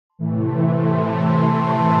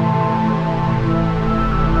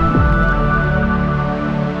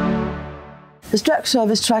The Stroke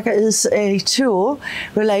Service Tracker is a tool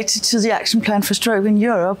related to the Action Plan for Stroke in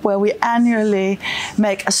Europe, where we annually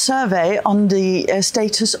make a survey on the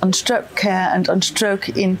status on stroke care and on stroke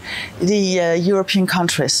in the European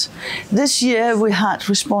countries. This year we had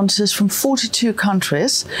responses from 42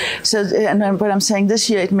 countries. So, and when I'm saying this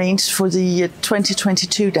year, it means for the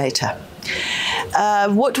 2022 data.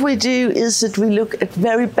 What we do is that we look at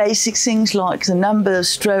very basic things like the number of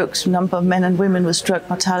strokes, number of men and women with stroke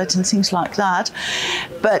mortality and things like that.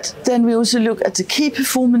 But then we also look at the key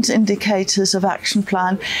performance indicators of Action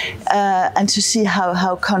Plan and to see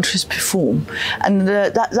how countries perform. And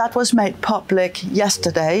that was made public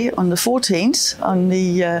yesterday on the 14th, on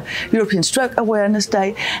the European Stroke Awareness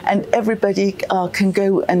Day. And everybody can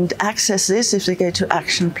go and access this. If they go to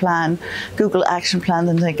Action Plan, Google Action Plan,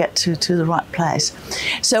 then they get to the right place.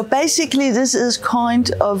 So basically this is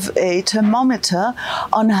kind of a thermometer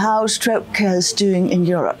on how stroke care is doing in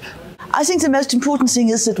Europe. I think the most important thing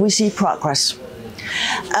is that we see progress.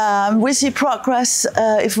 We see progress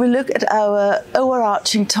if we look at our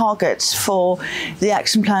overarching targets for the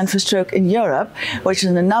Action Plan for Stroke in Europe, which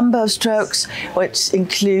is the number of strokes, which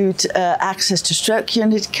include access to stroke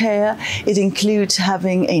unit care. It includes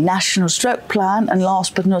having a national stroke plan, and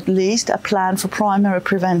last but not least, a plan for primary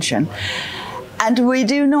prevention. And we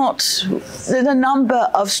do not, the number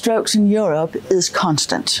of strokes in Europe is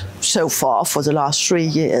constant so far for the last 3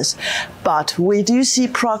 years. But we do see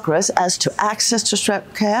progress as to access to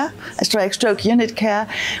stroke care, stroke unit care.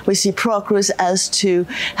 We see progress as to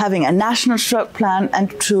having a national stroke plan and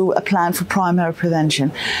to a plan for primary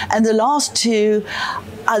prevention. And the last two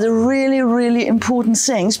are the really, really important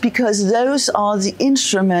things, because those are the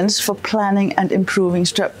instruments for planning and improving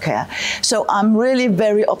stroke care. So I'm really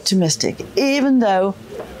very optimistic, even though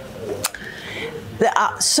there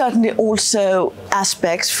are certainly also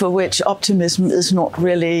aspects for which optimism is not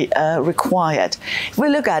really required. If we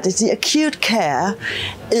look at it, the acute care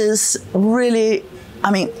is really, I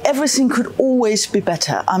mean, everything could always be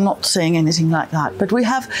better. I'm not saying anything like that. But we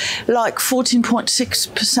have like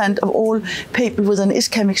 14.6% of all people with an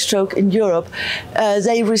ischemic stroke in Europe,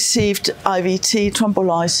 they received IVT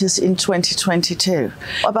thrombolysis in 2022.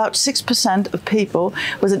 About 6% of people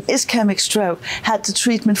with an ischemic stroke had the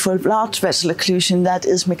treatment for large vessel occlusion, that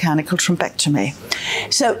is mechanical thrombectomy.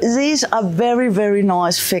 So these are very, very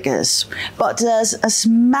nice figures. But there's a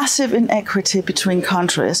massive inequity between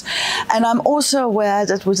countries. And I'm also aware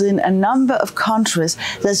that within a number of countries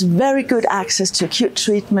there's very good access to acute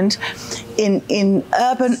treatment in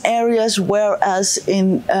urban areas, whereas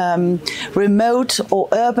in remote or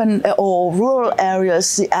urban or rural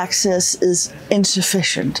areas the access is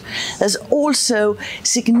insufficient. There's also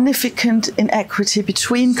significant inequity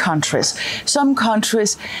between countries. Some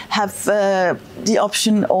countries have the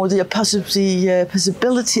option or the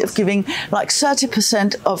possibility of giving like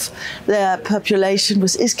 30% of their population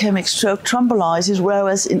with ischemic stroke thrombolysis,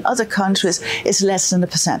 whereas in other countries it's less than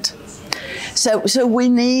 1%. So we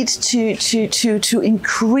need to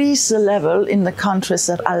increase the level in the countries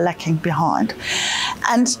that are lacking behind.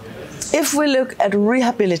 And if we look at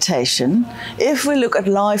rehabilitation, if we look at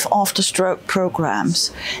life after stroke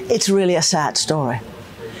programs, it's really a sad story,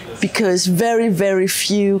 because very, very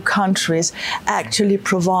few countries actually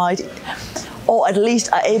provide, or at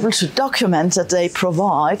least are able to document that they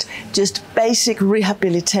provide, just basic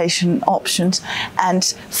rehabilitation options and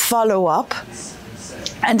follow up.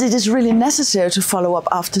 And it is really necessary to follow up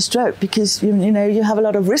after stroke, because you have a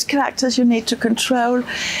lot of risk factors you need to control.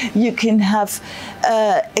 You can have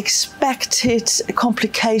expected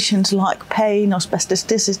complications like pain or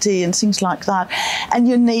spasticity and things like that, and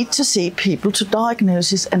you need to see people to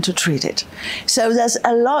diagnose it and to treat it. So there's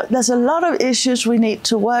a lot of issues we need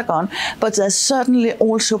to work on, but there's certainly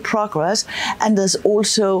also progress, and there's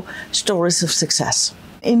also stories of success.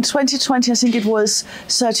 In 2020, I think it was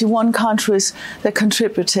 31 countries that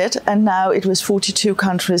contributed, and now it was 42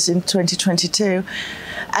 countries in 2022.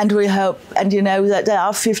 And we hope, and you know that there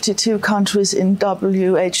are 52 countries in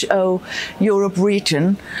WHO Europe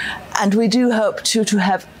region, and we do hope to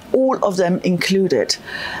have all of them included.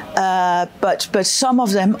 But some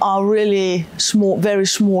of them are really small, very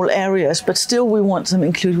small areas, but still we want them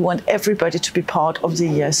included. We want everybody to be part of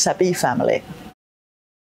the SAP-E family.